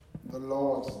the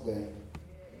Lord's Day.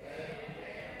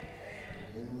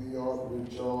 And we ought to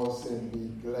rejoice and be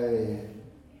glad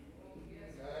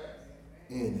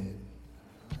in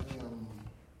it. I am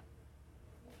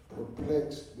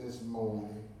perplexed this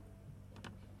morning,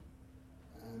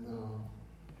 and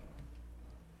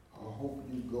I hope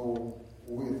you go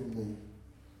with me.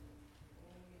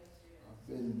 I've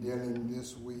been dealing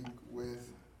this week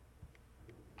with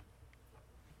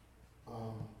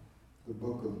the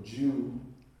book of Jude,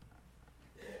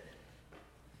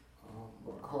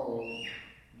 because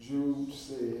Jude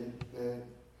said that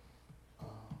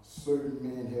certain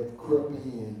men have crept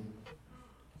in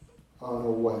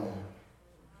unaware,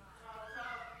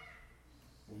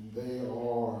 and they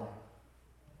are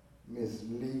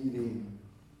misleading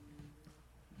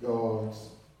God's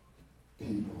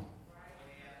people.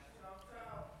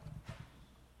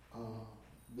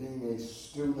 Being a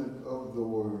student of the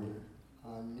Word,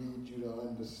 I need you to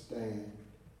understand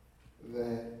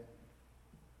that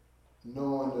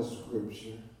knowing the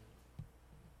Scripture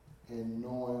and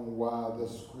knowing why the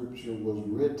Scripture was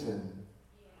written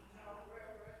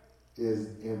is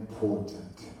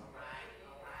important.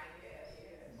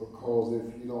 Because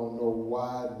if you don't know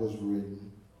why it was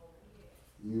written,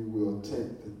 you will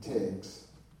take the text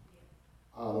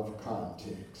out of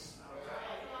context.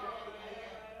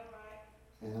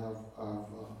 And I've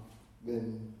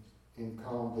been in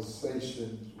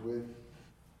conversations with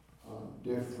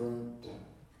different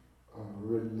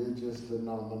religious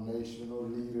denominational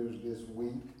leaders this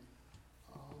week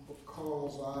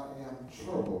because I am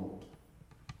troubled.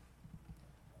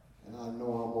 And I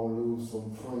know I'm going to lose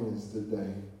some friends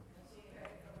today.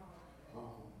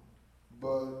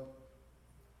 But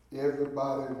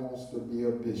everybody wants to be a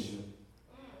bishop.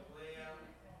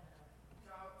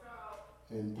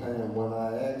 And Pam, when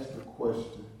I asked the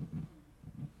question,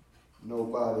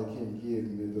 nobody can give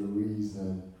me the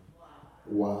reason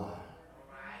why.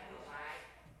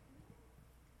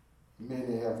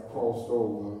 Many have crossed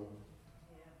over,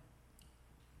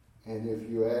 and if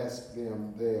you ask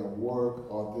them their work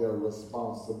or their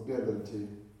responsibility,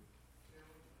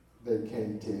 they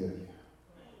can't tell you.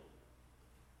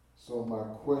 So my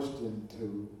question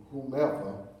to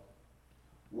whomever,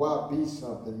 why be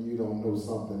something you don't know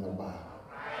something about?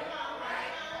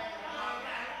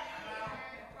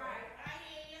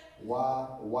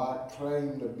 Why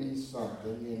claim to be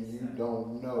something and you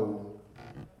don't know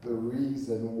the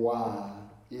reason why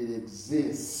it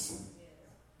exists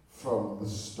from the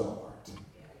start?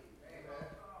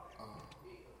 I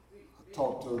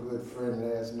talked to a good friend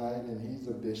last night, and he's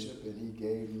a bishop, and he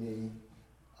gave me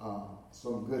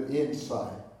some good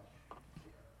insight.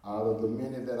 Out of the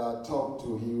many that I talked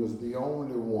to, he was the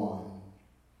only one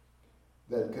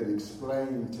that could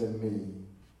explain to me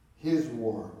his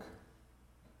work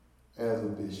as a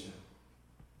bishop.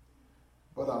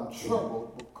 But I'm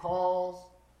troubled because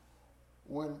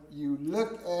when you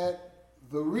look at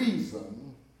the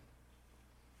reasons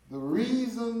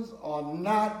are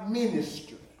not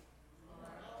ministry.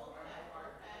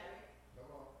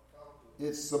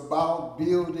 It's about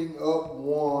building up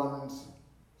one's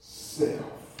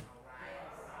self.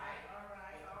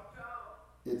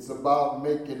 It's about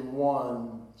making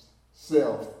one's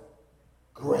self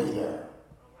greater.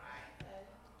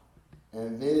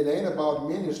 And then it ain't about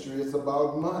ministry, it's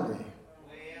about money.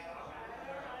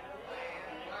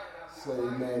 Say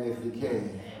amen if you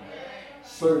can.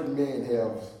 Certain men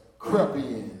have crept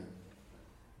in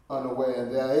unaware,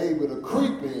 and they're able to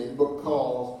creep in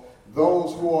because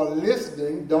those who are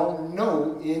listening don't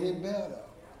know any better.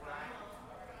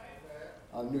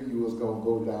 I knew you was going to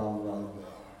go down right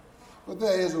there. But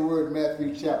there is a word in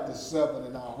Matthew chapter 7,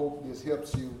 and I hope this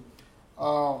helps you.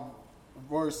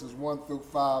 Verses 1 through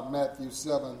 5, Matthew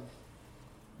 7,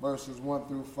 verses 1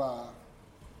 through 5.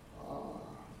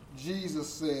 Jesus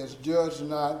says, "Judge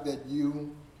not that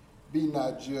you be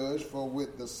not judged, for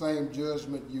with the same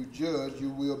judgment you judge, you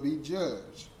will be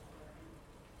judged.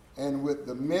 And with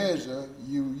the measure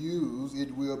you use,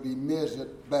 it will be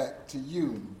measured back to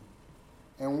you.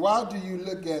 And why do you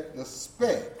look at the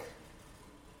speck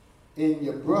in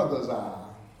your brother's eye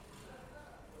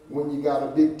when you got a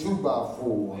big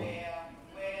 2x4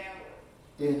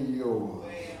 in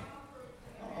yours?"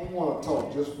 I want to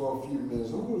talk just for a few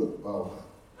minutes.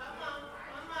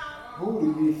 Who do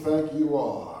you think you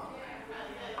are?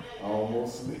 I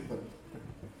almost slipped.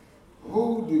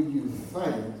 Who do you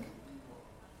think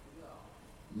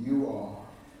you are?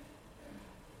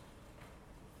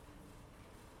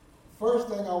 First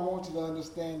thing I want you to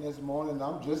understand this morning,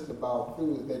 I'm just about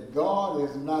through, is that God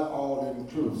is not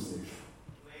all-inclusive.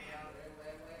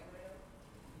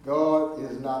 God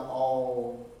is not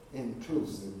all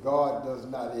inclusive. God does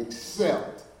not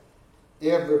accept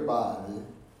everybody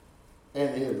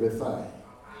and everything.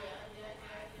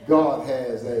 God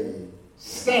has a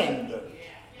standard.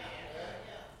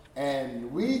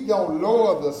 And we don't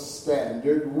lower the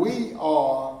standard. We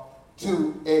are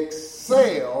to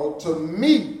excel to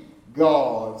meet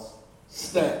God's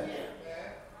standard.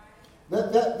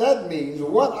 That means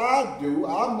what I do,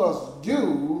 I must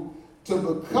do to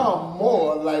become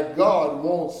more like God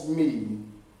wants me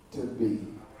to be.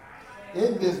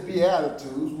 In this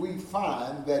Beatitudes, we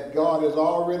find that God has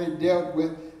already dealt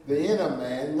with the inner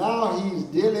man. Now he's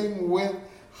dealing with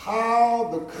how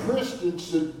the Christian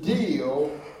should deal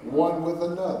one with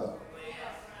another.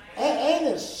 Ain't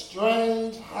it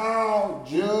strange how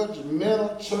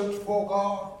judgmental church folk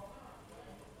are?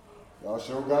 Y'all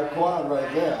sure got quiet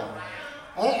right there.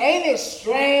 Ain't it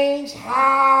strange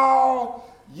how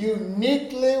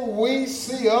uniquely we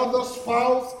see others'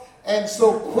 faults and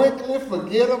so quickly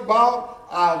forget about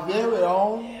our very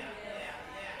own?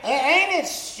 Ain't it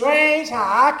strange how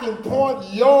I can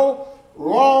point your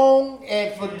wrong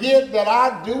and forget that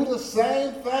I do the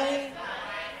same thing?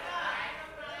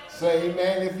 Say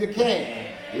amen if you can.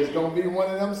 It's going to be one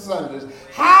of them Sundays.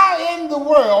 How in the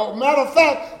world, matter of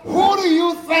fact, who do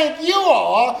you think you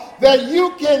are that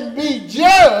you can be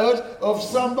judge of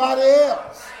somebody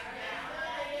else?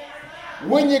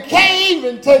 When you can't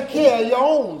even take care of your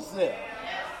own self.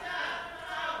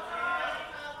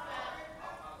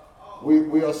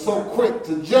 We are so quick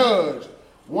to judge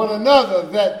one another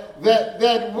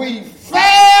that we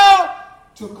fail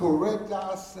to correct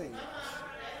ourselves.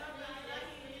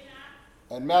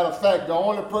 And matter of fact, the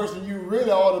only person you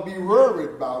really ought to be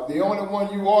worried about, the only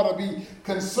one you ought to be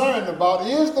concerned about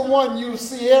is the one you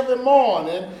see every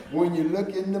morning when you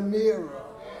look in the mirror.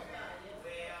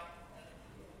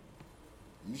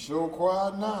 You sure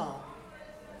quiet now.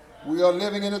 We are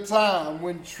living in a time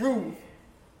when truth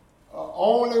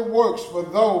only works for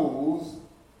those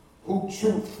who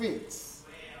truth fits.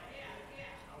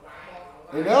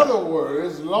 In other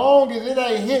words, as long as it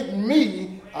ain't hitting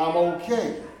me, I'm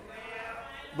okay.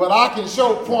 But I can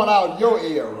sure point out your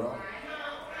error.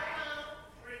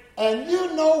 And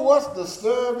you know what's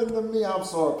disturbing to me? I'm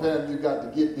sorry, Pam, you got to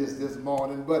get this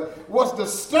morning. But what's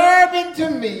disturbing to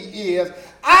me is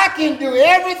I can do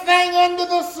everything under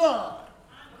the sun.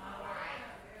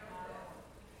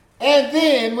 And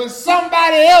then when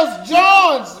somebody else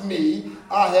joins me,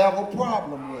 I have a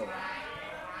problem with it.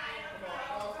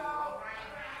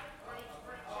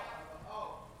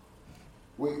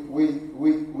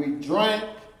 We drink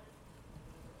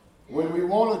when we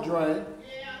want to drink.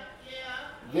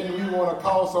 Then we want to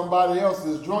call somebody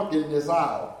else's drunkenness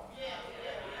out.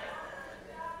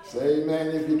 Say amen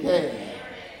if you can.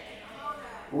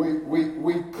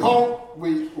 We cope.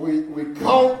 We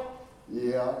cope.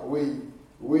 Yeah, we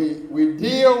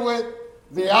deal with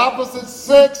the opposite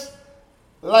sex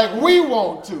like we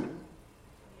want to.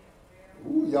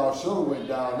 Ooh, y'all sure went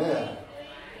down there.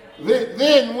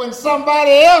 Then when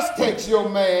somebody else takes your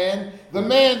man, the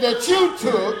man that you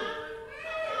took,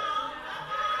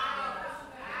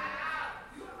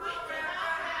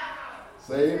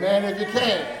 say amen if you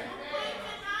can.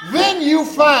 Then you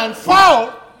find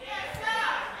fault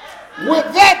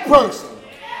with that person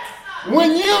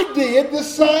when you did the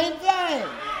same thing.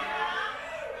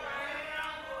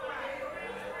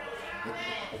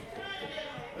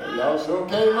 Y'all sure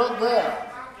came up there.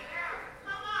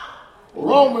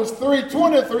 Romans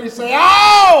 3:23 say,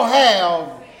 all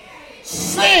have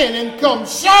sinned and come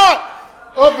short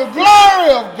of the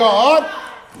glory of God.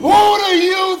 Who do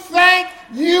you think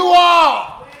you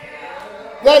are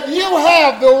that you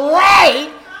have the right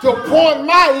to point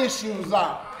my issues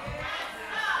out?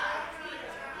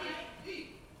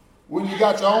 When you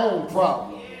got your own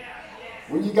problem,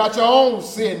 when you got your own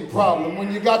sin problem,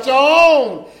 when you got your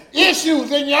own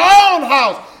issues in your own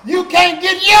house, you can't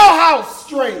get your house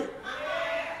straight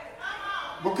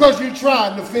because you're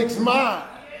trying to fix mine.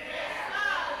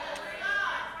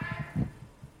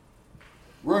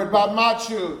 Worried about my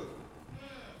children.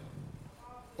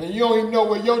 And you don't even know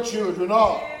where your children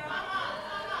are.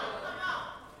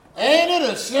 Ain't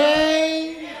it a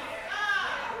shame?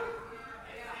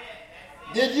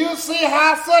 Did you see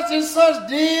how such and such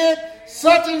did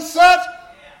such and such?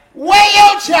 Where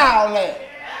your child at?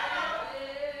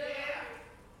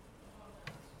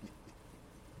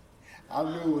 I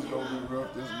knew it was going to be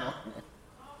rough this morning.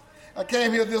 I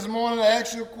came here this morning to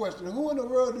ask you a question. Who in the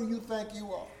world do you think you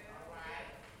are?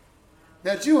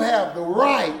 That you have the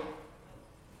right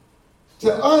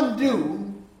to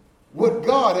undo what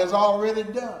God has already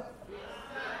done.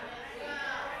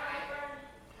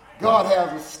 God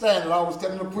has a standard. I was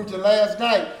telling the preacher last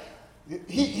night,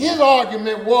 His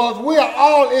argument was we are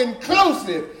all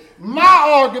inclusive.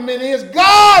 My argument is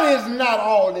God is not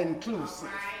all inclusive.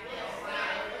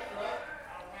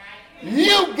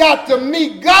 You got to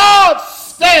meet God's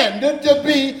standard to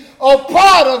be a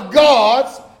part of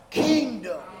God's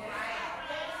kingdom.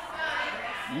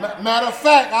 Matter of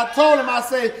fact, I told him, I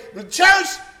say, the church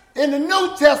in the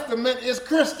New Testament is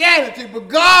Christianity, but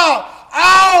God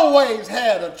always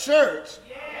had a church.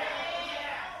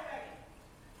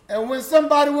 And when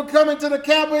somebody would come into the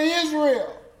camp of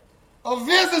Israel, a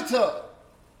visitor,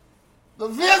 the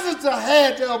visitor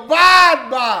had to abide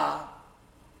by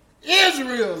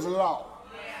Israel's law.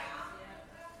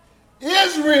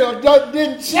 Israel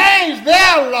didn't change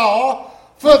their law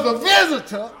for the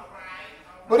visitor,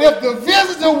 but if the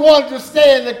visitor wanted to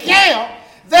stay in the camp,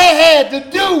 they had to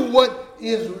do what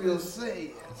Israel says.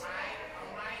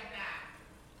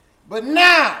 But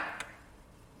now,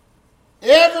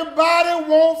 everybody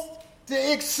wants to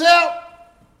accept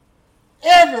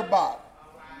everybody.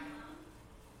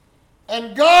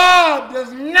 And God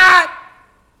does not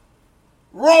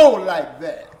roll like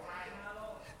that.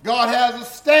 God has a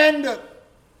standard,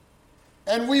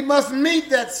 and we must meet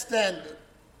that standard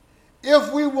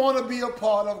if we want to be a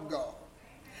part of God.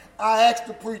 I asked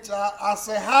the preacher, I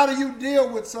say, how do you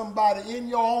deal with somebody in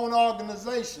your own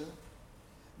organization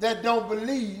that don't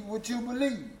believe what you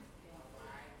believe?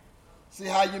 See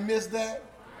how you miss that?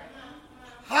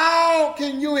 How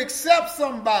can you accept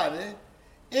somebody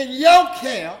in your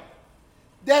camp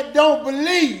that don't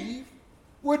believe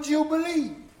what you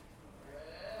believe?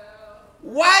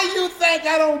 Why you think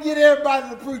I don't get everybody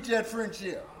to preach at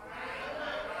Friendship?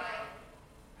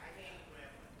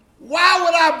 Why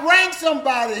would I bring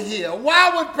somebody here?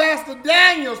 Why would Pastor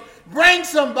Daniels bring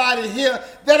somebody here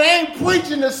that ain't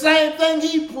preaching the same thing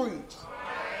he preached?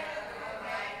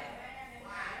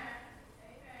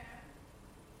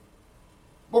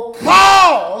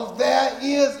 Because there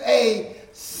is a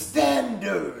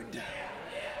standard.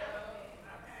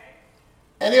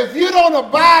 And if you don't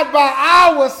abide by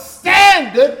our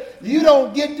standard, you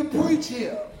don't get to preach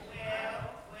here.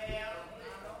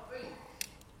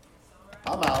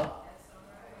 I'm out.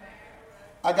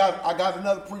 I got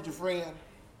another preacher friend.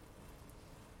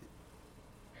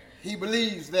 He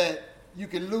believes that you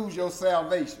can lose your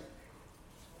salvation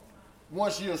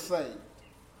once you're saved.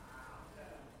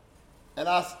 And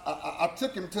I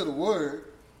took him to the word,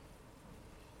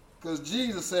 because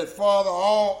Jesus said, Father,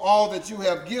 all that you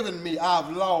have given me,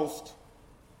 I've lost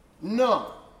none.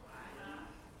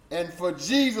 And for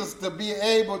Jesus to be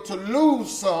able to lose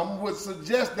some would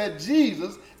suggest that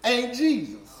Jesus ain't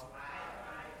Jesus.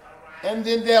 And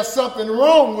then there's something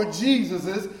wrong with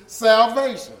Jesus'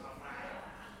 salvation.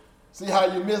 See how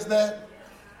you miss that?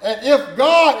 And if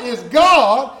God is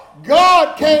God,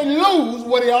 God can't lose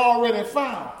what he already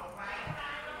found.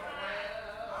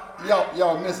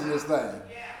 Y'all missing this thing.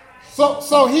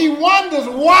 So he wonders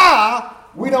why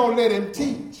we don't let him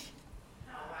teach.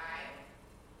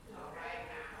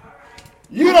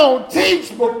 You don't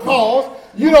teach because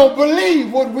you don't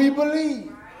believe what we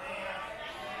believe.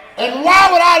 And why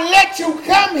would I let you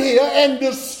come here and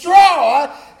destroy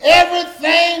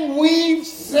everything we've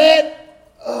set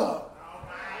up?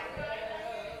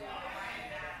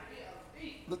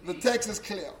 The text is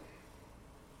clear.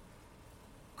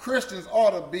 Christians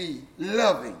ought to be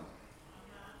loving.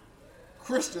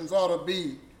 Christians ought to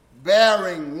be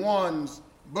bearing one's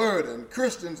burden.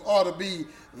 Christians ought to be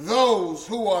those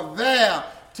who are there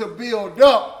to build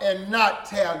up and not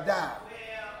tear down.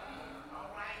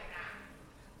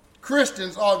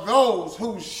 Christians are those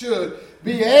who should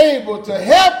be able to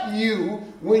help you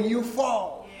when you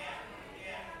fall.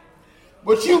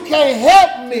 But you can't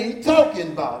help me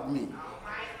talking about me.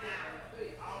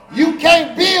 You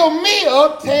can't build me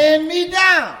up, tearing me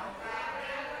down.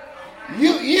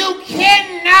 You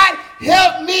cannot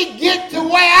help me get to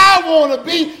where I want to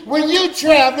be when you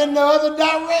travel in the other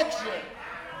direction.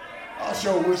 I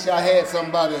sure wish I had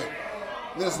somebody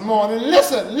this morning.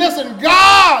 Listen,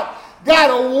 God got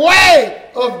a way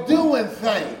of doing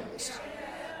things.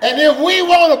 And if we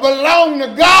want to belong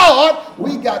to God,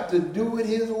 we got to do it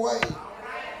his way.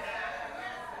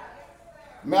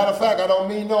 Matter of fact, I don't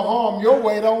mean no harm. Your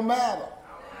way don't matter.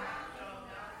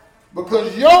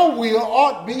 Because your will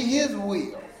ought to be his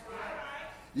will.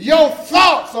 Your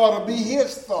thoughts ought to be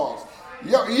his thoughts.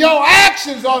 Your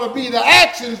actions ought to be the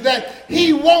actions that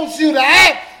he wants you to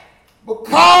act,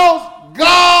 because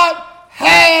God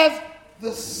has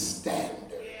the standard.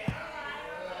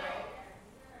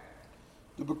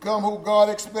 To become who God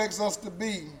expects us to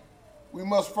be, we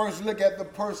must first look at the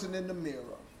person in the mirror.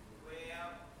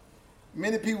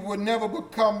 Many people will never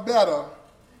become better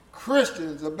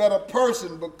Christians, a better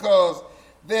person, because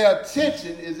their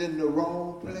attention is in the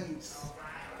wrong place.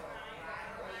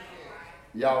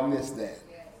 Y'all missed that.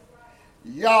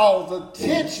 Y'all's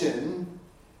attention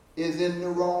is in the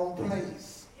wrong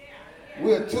place.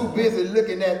 We're too busy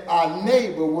looking at our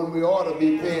neighbor when we ought to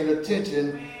be paying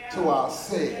attention to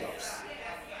ourselves.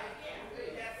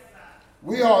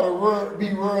 We ought to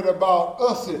be worried about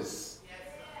us's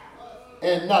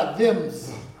and not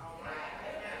them's.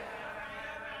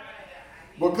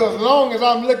 Because as long as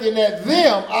I'm looking at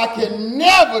them, I can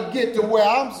never get to where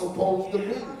I'm supposed to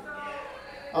be.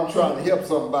 I'm trying to help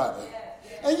somebody.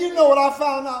 And you know what I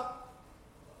found out?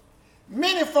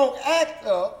 Many folk act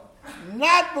up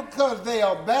not because they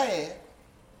are bad,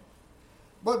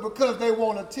 but because they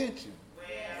want attention.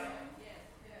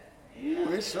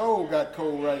 Ooh, it sure got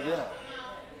cold right there.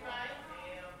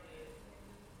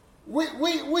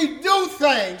 We do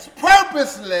things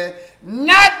purposely,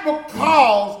 not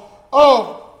because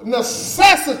of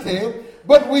necessity,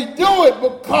 but we do it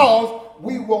because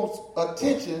we want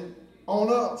attention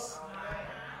on us.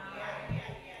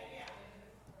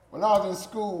 When I was in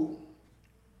school,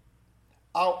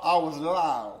 I was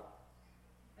loud.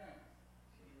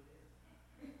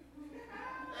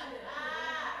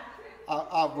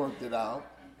 I worked it out.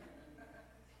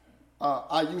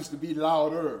 I used to be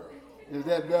louder. Is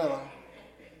that better?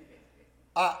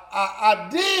 I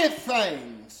did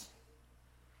things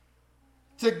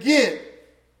to get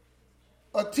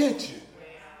attention.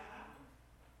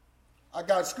 I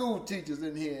got school teachers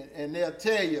in here, and they'll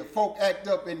tell you, folk act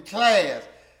up in class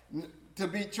to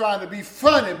be trying to be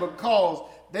funny because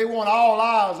they want all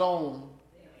eyes on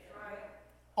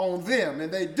them,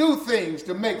 and they do things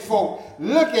to make folk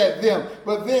look at them.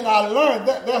 But then I learned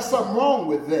that there's something wrong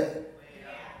with that.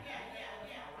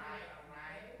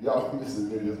 Y'all missing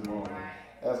me this morning.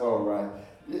 That's all right.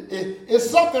 It's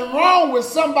something wrong with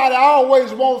somebody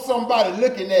always wants somebody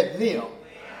looking at them.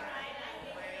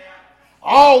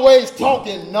 Always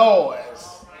talking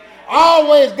noise.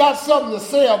 Always got something to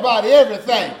say about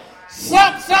everything.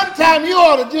 Sometimes you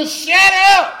ought to just shut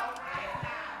up.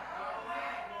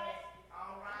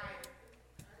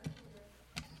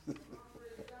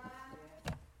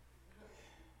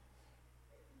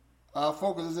 Our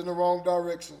focus is in the wrong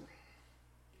direction.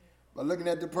 By looking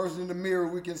at the person in the mirror,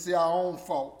 we can see our own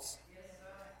faults,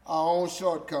 our own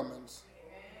shortcomings,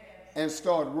 and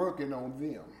start working on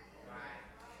them.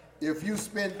 If you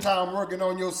spend time working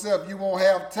on yourself, you won't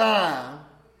have time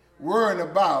worrying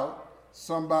about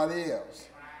somebody else.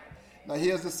 Now,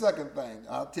 here's the second thing.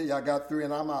 I'll tell you, I got 3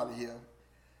 and I'm out of here.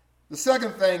 The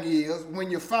second thing is, when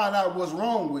you find out what's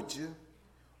wrong with you,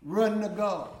 run to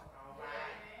God.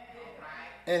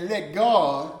 And let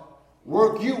God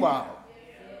work you out.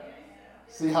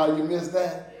 See how you missed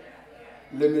that?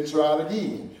 Let me try it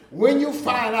again. When you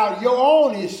find out your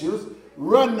own issues,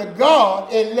 run to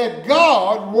God and let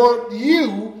God work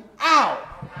you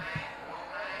out.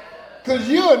 Because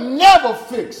you'll never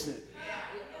fix it.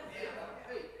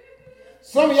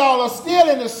 Some of y'all are still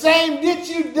in the same ditch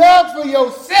you dug for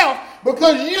yourself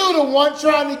because you're the one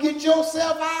trying to get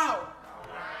yourself out.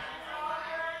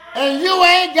 And you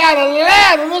ain't got a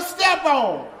ladder to step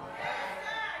on.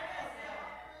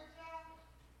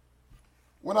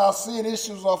 When our sin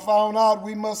issues are found out,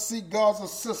 we must seek God's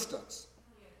assistance.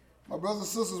 My brothers and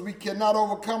sisters, we cannot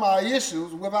overcome our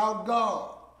issues without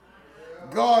God.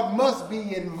 God must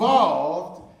be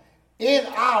involved in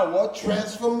our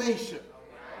transformation.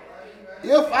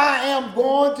 If I am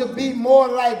going to be more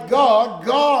like God,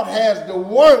 God has to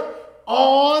work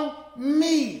on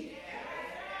me.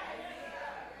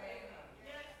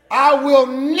 I will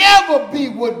never be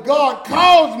what God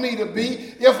calls me to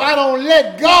be if I don't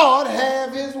let God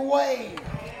have his way.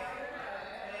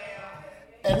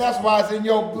 And that's why it's in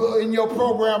your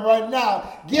program right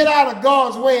now. Get out of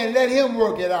God's way and let him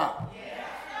work it out.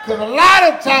 Because a lot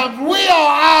of times we are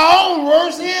our own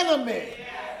worst enemy.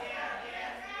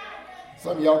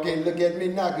 Some of y'all can't look at me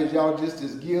now because y'all just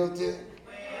as guilty.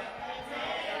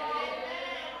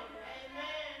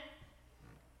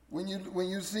 When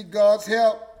you seek God's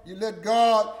help, you let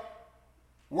God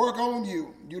work on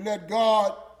you. You let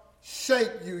God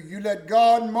shape you. You let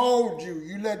God mold you.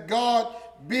 You let God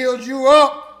build you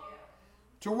up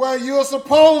to where you're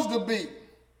supposed to be.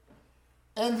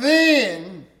 And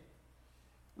then,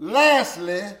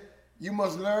 lastly, you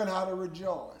must learn how to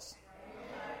rejoice.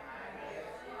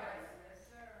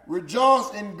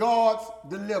 Rejoice in God's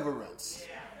deliverance.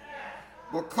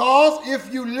 Because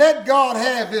if you let God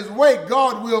have his way,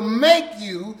 God will make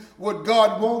you what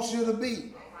God wants you to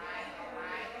be.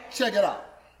 Check it out.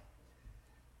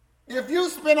 If you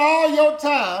spend all your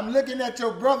time looking at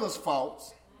your brother's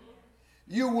faults,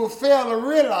 you will fail to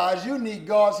realize you need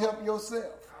God's help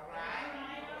yourself.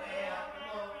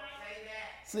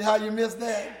 See how you missed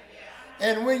that?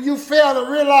 And when you fail to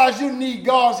realize you need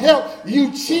God's help,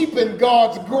 you cheapen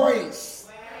God's grace.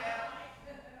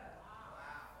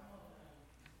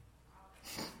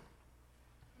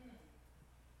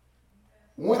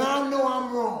 When I know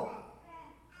I'm wrong,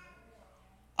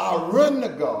 I run to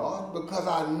God because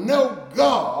I know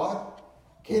God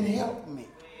can help me.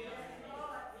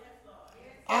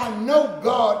 I know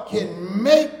God can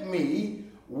make me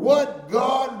what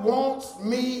God wants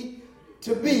me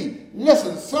to be.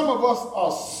 Listen, some of us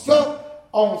are stuck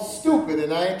on stupid,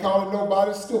 and I ain't calling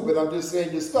nobody stupid. I'm just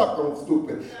saying you're stuck on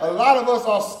stupid. A lot of us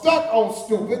are stuck on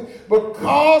stupid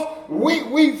because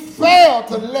we fail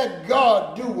to let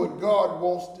God do what God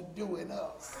wants to do in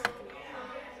us.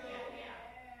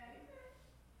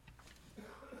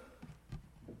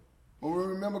 When we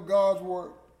remember God's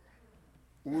word,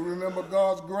 when we remember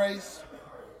God's grace,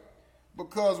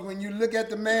 because when you look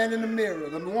at the man in the mirror,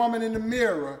 the woman in the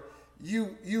mirror,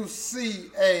 you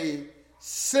see a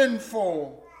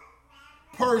sinful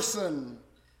person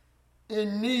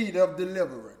in need of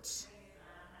deliverance.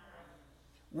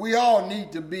 We all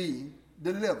need to be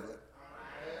delivered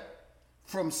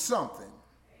from something.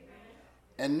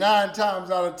 And 9 times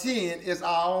out of 10, it's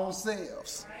our own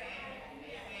selves.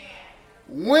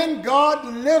 When God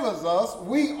delivers us,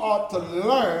 we ought to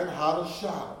learn how to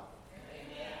shout.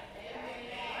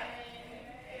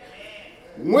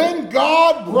 When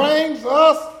God brings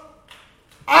us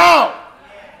out,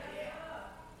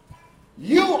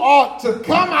 you ought to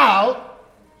come out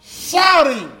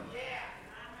shouting.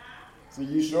 See,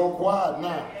 you so quiet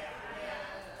now.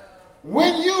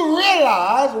 When you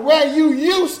realize where you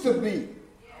used to be,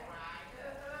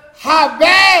 how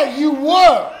bad you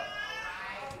were,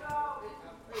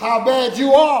 how bad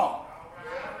you are,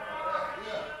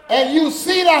 and you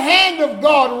see the hand of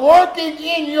God working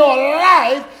in your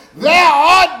life, there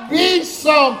ought to be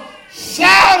some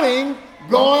shouting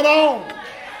going on.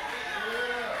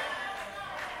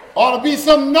 Ought to be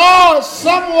some noise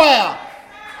somewhere.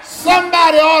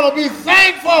 Somebody ought to be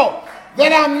thankful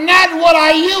that I'm not what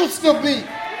I used to be.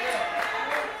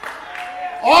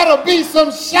 Ought to be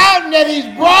some shouting that he's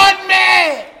brought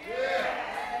me.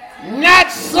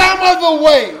 Not some of the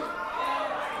way,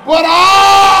 but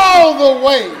all the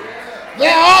way.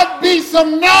 There ought to be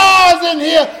some noise in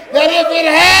here that if it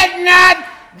had not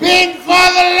been for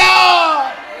the Lord.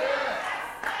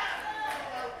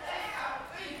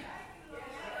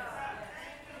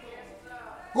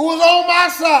 Who was on my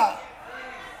side?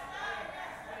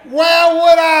 Where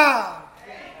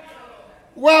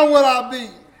would I be?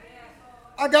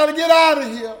 I got to get out of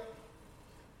here.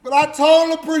 But I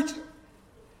told the preacher,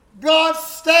 God's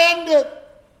standard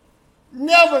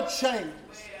never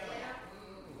changes.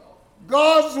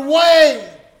 God's way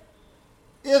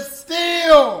is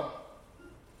still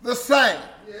the same.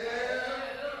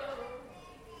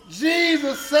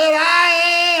 Jesus said,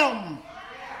 I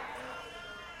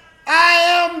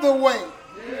am the way,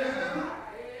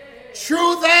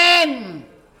 truth, and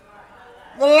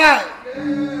the light.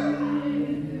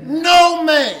 No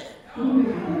man.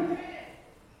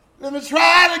 Let me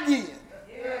try it again.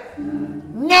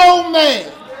 No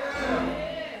man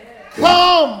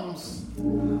comes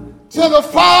to the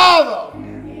Father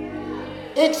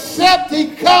except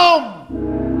he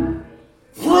come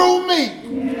through me.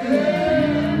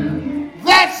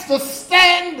 That's the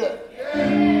standard.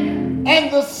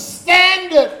 And the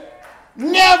standard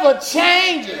never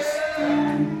changes.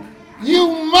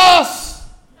 You must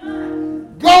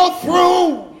go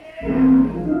through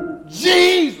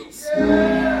Jesus.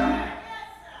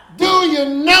 Do you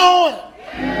know him?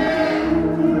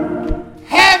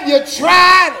 Have you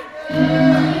tried it?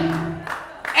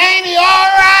 Ain't he all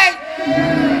right?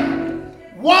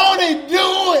 Won't he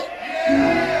do it?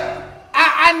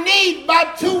 I need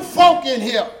about 2 folk in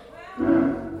here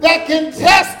that can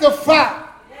testify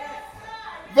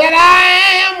that I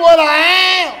am what I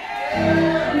am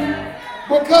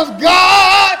because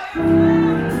God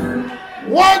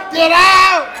worked it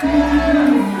out.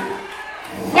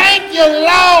 Thank you,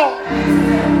 Lord.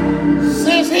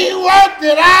 Since he worked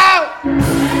it out,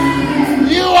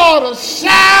 you ought to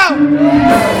shout.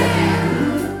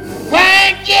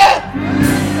 Thank you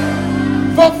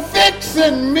for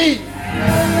fixing me.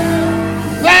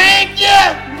 Thank you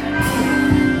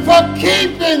for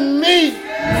keeping me.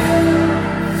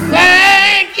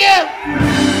 Thank you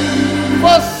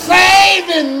for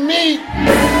saving me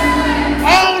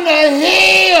on the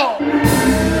hill.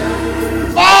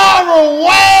 Far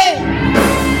away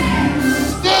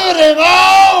stood an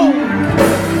old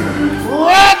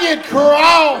rugged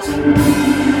cross.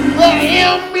 The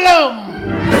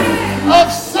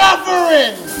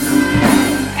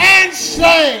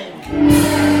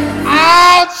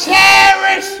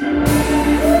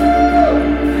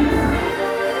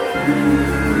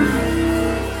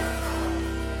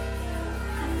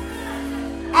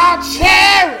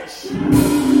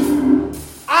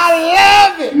I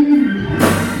love it.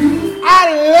 I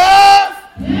love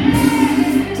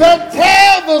to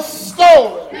tell the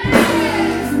story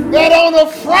that on a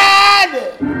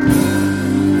Friday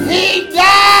he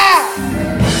died,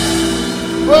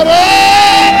 but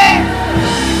early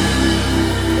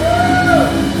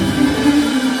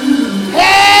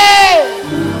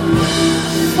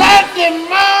Sunday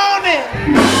morning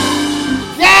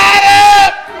got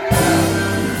up,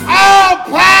 all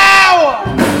power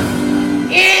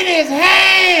in his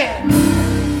hand.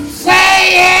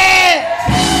 Say yes.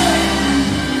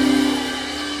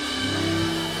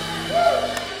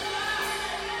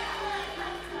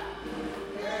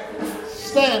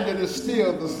 Standard is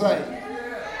still the same.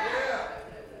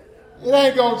 It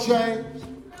ain't gonna change.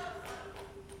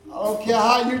 I don't care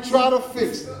how you try to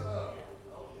fix it.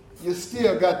 You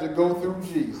still got to go through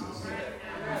Jesus.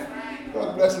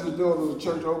 God bless the doors of the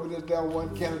church. Open this down.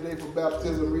 One candidate for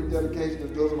baptism, rededication.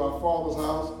 The doors of our Father's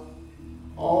house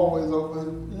always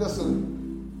open.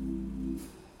 Listen,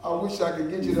 I wish I could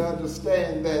get you to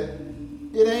understand that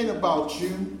it ain't about you.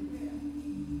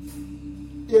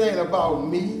 It ain't about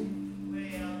me.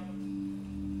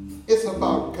 It's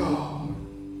about God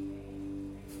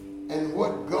and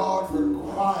what God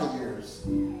requires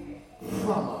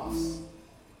from us.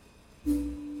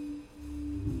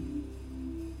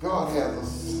 God has a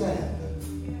standard.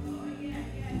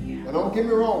 And don't get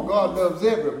me wrong, God loves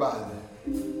everybody.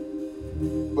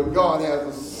 But God has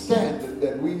a standard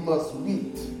that we must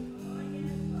meet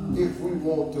if we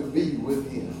want to be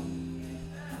with him.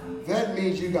 That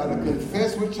means you got to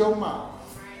confess with your mouth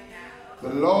the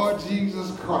Lord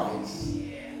Jesus Christ.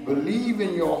 Believe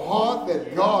in your heart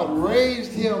that God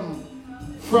raised him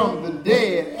from the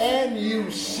dead and you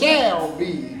shall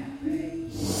be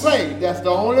saved. That's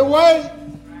the only way.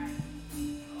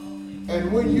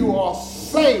 And when you are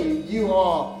saved, you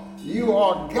are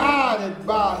guided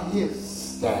by his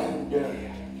standard.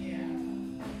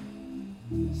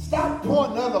 Stop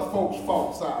pointing other folks'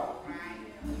 faults out.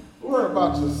 Worry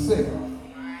about yourself.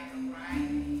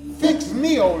 Fix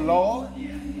me, oh Lord.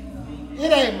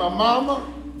 It ain't my mama.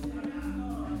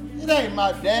 It ain't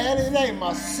my dad. It ain't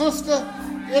my sister.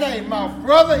 It ain't my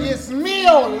brother. It's me,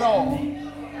 oh Lord.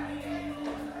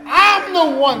 I'm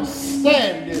the one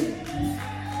standing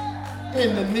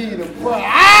in the need of prayer.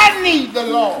 I need the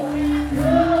Lord.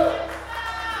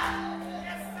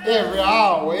 Every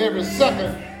hour, every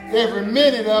second, every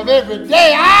minute of every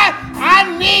day.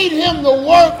 I need him to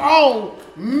work on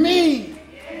me.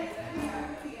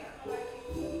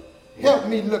 Help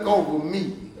me look over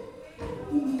me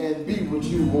and be what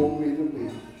you want me to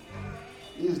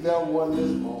be. Is there one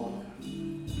this morning?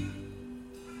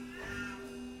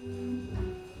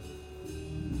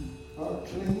 I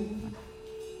cling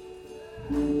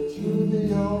to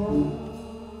the altar.